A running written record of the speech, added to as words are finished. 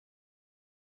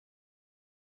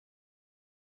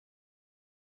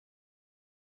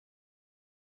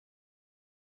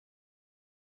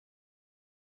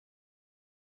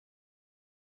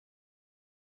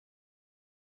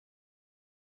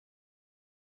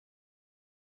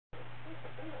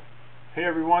Hey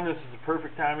everyone, this is the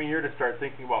perfect time of year to start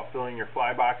thinking about filling your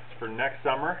fly boxes for next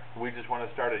summer. We just want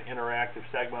to start an interactive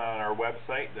segment on our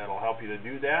website that'll help you to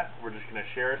do that. We're just going to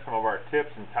share some of our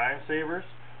tips and time savers.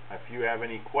 If you have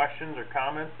any questions or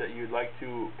comments that you'd like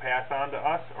to pass on to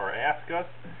us or ask us,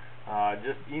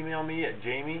 just email me at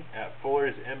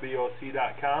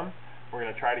jamie@fullersnboc.com. We're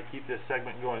going to try to keep this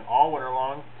segment going all winter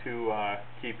long to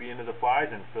keep you into the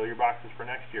flies and fill your boxes for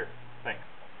next year. Thanks.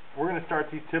 We're going to start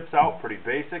these tips out pretty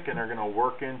basic, and they're going to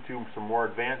work into some more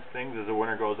advanced things as the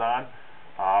winter goes on.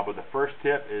 But the first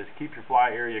tip is keep your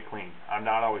fly area clean. I'm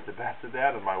not always the best at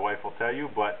that, as my wife will tell you,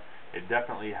 but it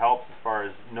definitely helps as far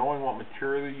as knowing what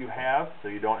material you have so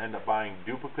you don't end up buying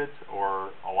duplicates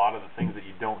or a lot of the things that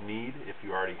you don't need if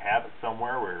you already have it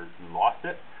somewhere where you lost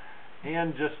it.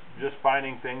 And just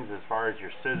finding things as far as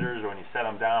your scissors, or when you set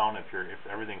them down, if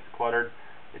everything's cluttered,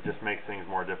 it just makes things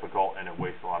more difficult and it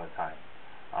wastes a lot of time.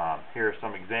 Here are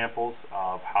some examples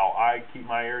of how I keep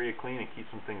my area clean and keep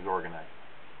some things organized.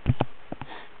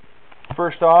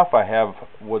 First off, I have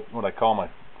what I call my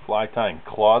fly tying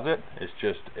closet. It's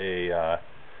just a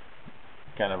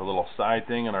kind of a little side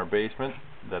thing in our basement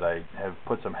that I have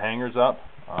put some hangers up.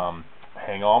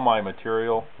 Hang all my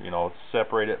material,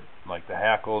 separate it like the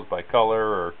hackles by color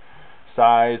or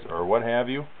size or what have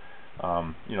you.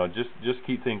 Just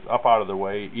keep things up out of the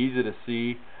way, easy to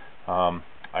see.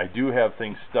 I do have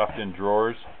things stuffed in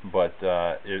drawers, but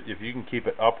if you can keep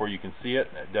it up where you can see it,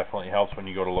 it definitely helps when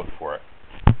you go to look for it.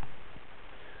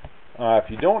 If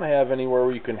you don't have anywhere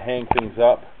where you can hang things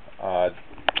up and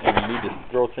you need to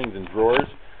throw things in drawers,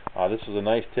 this is a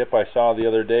nice tip I saw the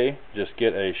other day. Just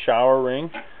get a shower ring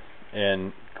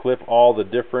and clip all the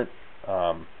different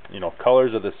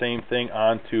colors of the same thing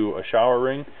onto a shower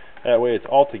ring. That way it's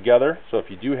all together, so if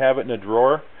you do have it in a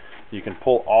drawer, you can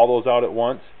pull all those out at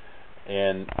once,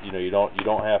 and you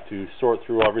don't have to sort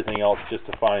through everything else just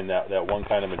to find that one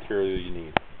kind of material you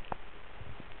need.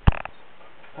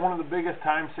 One of the biggest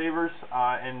time savers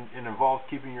and involves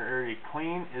keeping your area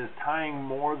clean is tying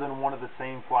more than one of the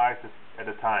same flies at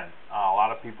a time. A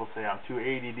lot of people say I'm too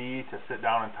ADD to sit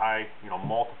down and tie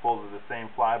multiples of the same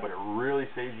fly, but it really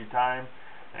saves you time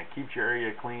and it keeps your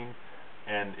area clean,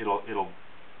 and it'll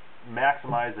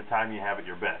maximize the time you have at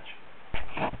your bench.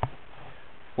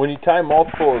 When you tie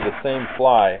multiple of the same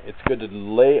fly, it's good to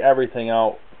lay everything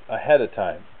out ahead of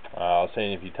time. I was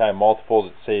saying if you tie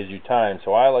multiples, it saves you time.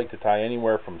 So I like to tie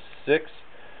anywhere from 6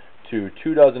 to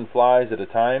 2 dozen flies at a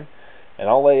time, and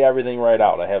I'll lay everything right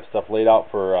out. I have stuff laid out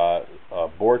for a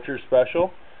Borcher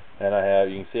special, and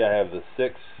you can see I have the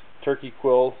 6 turkey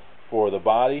quills for the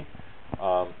body,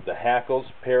 the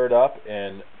hackles paired up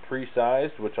and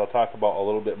pre-sized, which I'll talk about a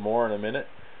little bit more in a minute,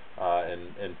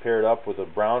 and paired up with a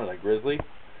brown and a grizzly.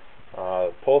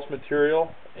 Pulse material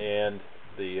and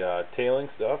the tailing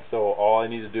stuff, so all I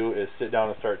need to do is sit down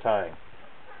and start tying.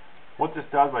 What this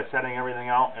does by setting everything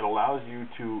out, it allows you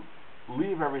to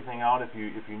leave everything out if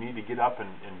you need to get up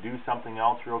and do something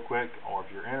else real quick, or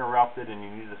if you're interrupted and you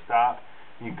need to stop.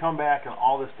 You come back and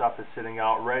all this stuff is sitting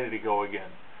out ready to go again.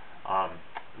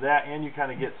 That, and you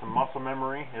kind of get some muscle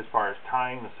memory as far as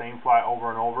tying the same fly over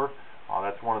and over.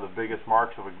 That's one of the biggest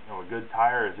marks of a good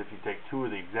tyer, is if you take 2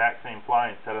 of the exact same fly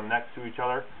and set them next to each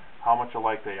other, how much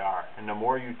alike they are. And the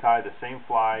more you tie the same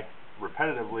fly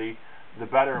repetitively, the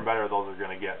better and better those are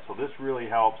going to get. So this really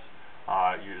helps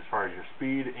you as far as your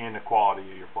speed and the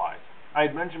quality of your flies. I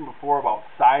had mentioned before about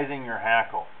sizing your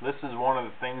hackle. This is one of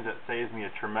the things that saves me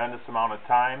a tremendous amount of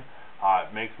time.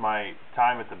 It makes my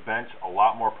time at the bench a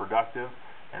lot more productive.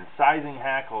 And sizing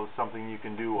hackle is something you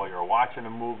can do while you're watching a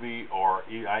movie, or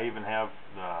I even have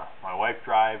my wife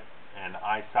drive, and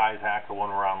I size hackle when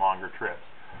we're on longer trips.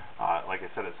 Like I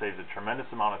said, it saves a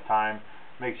tremendous amount of time,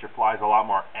 makes your flies a lot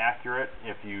more accurate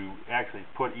if you actually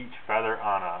put each feather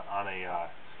on a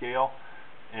scale,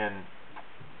 and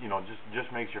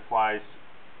just makes your flies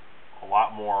a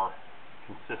lot more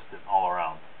consistent all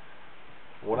around.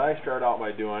 What I start out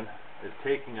by doing is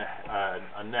taking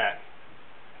a neck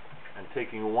and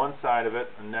taking one side of it,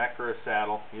 a neck or a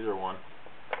saddle, either one,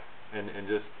 and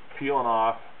just peeling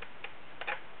off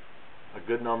a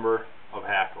good number of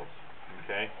hackles.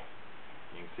 Okay?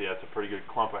 You can see that's a pretty good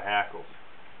clump of hackles.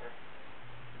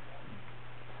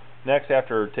 Next,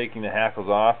 after taking the hackles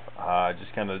off,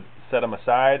 just kind of set them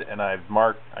aside, and I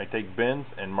take bins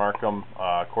and mark them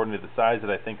according to the size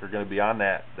that I think are going to be on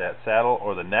that saddle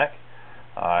or the neck.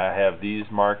 I have these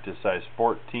marked as size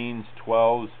 14s,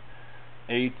 12s,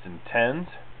 8s, and 10s,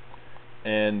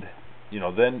 and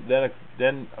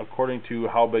then according to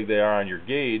how big they are on your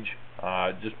gauge,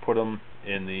 just put them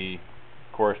in the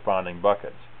corresponding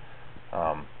buckets.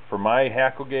 For my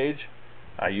hackle gauge,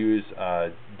 I use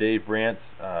Dave Brandt's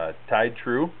Tied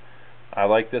True. I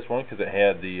like this one because it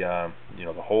had the you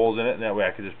know, the holes in it, and that way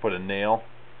I could just put a nail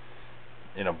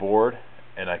in a board,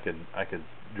 and I could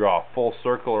draw a full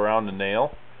circle around the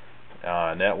nail,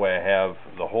 and that way I have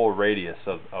the whole radius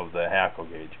of the hackle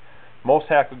gauge. Most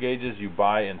hackle gauges you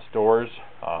buy in stores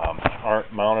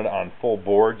aren't mounted on full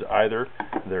boards either.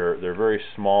 They're very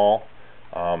small.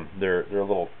 They're a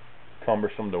little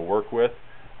cumbersome to work with.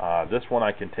 This one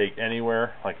I can take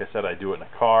anywhere. Like I said, I do it in a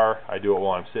car. I do it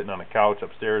while I'm sitting on a couch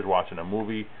upstairs watching a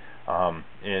movie,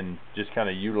 and just kind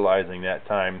of utilizing that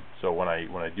time. So when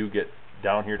I do get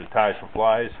down here to tie some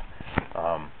flies,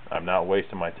 I'm not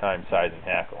wasting my time sizing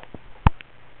hackle.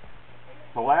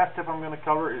 The last tip I'm going to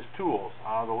cover is tools.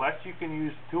 The less you can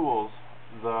use tools,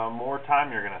 the more time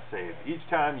you're going to save. Each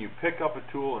time you pick up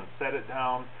a tool and set it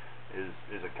down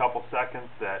is a couple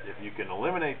seconds that, if you can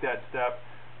eliminate that step,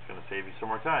 it's going to save you some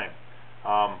more time.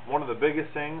 One of the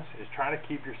biggest things is trying to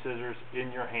keep your scissors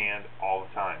in your hand all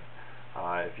the time.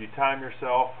 If you time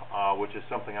yourself, which is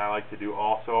something I like to do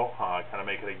also, kind of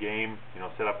make it a game, you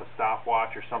know, set up a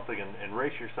stopwatch or something and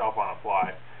race yourself on a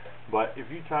fly. But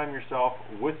if you time yourself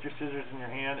with your scissors in your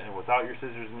hand and without your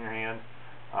scissors in your hand,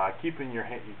 keeping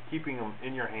them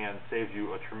in your hand saves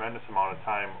you a tremendous amount of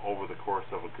time over the course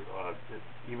of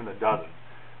even a dozen.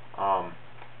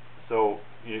 So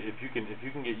if you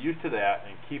can get used to that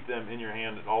and keep them in your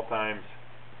hand at all times,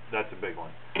 that's a big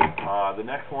one. The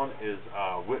next one is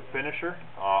whip finisher.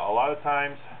 A lot of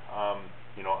times,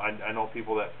 you know, I know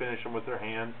people that finish them with their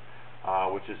hands,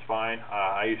 which is fine.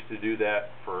 I used to do that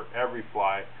for every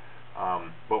fly.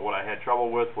 But what I had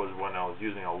trouble with was when I was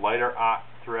using a lighter aught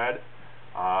thread,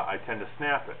 I tend to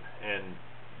snap it, and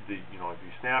you know, if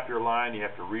you snap your line, you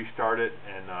have to restart it,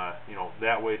 and you know,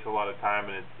 that wastes a lot of time,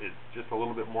 and it's just a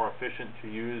little bit more efficient to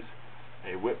use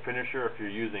a whip finisher if you're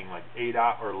using like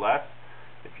 8/0 or less.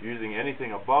 If you're using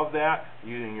anything above that,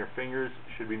 using your fingers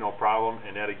should be no problem,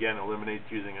 and that again eliminates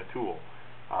using a tool.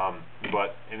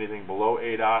 But anything below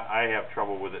 8/0, I have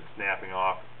trouble with it snapping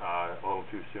off a little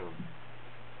too soon.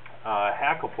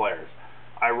 Hackle pliers.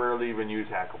 I rarely even use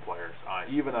hackle pliers.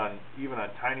 Even on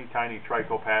tiny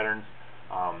trico patterns,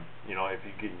 you know, if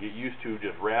you can get used to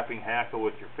just wrapping hackle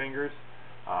with your fingers,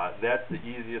 that's the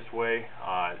easiest way,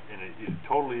 and it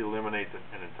totally eliminates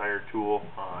an entire tool,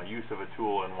 use of a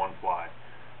tool in one fly.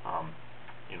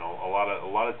 You know, a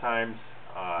lot of times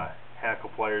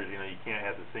hackle pliers, you know, you can't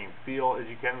have the same feel as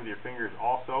you can with your fingers.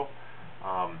 Also,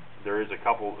 there is a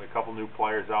couple new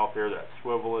pliers out there that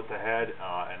swivel at the head,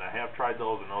 and I have tried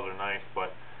those, and those are nice,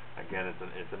 but again,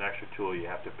 it's an extra tool you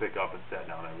have to pick up and set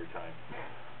down every time.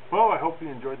 Well, I hope you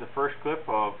enjoyed the first clip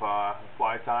of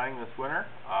fly tying this winter.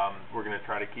 We're going to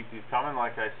try to keep these coming,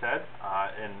 like I said,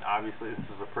 and obviously this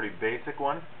is a pretty basic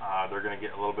one. They're going to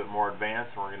get a little bit more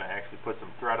advanced, and we're going to actually put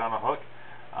some thread on a hook.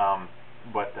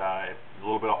 But a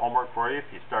little bit of homework for you. If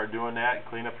you start doing that,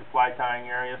 clean up your fly tying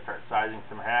area, start sizing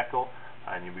some hackle,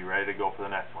 and you'll be ready to go for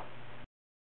the next one.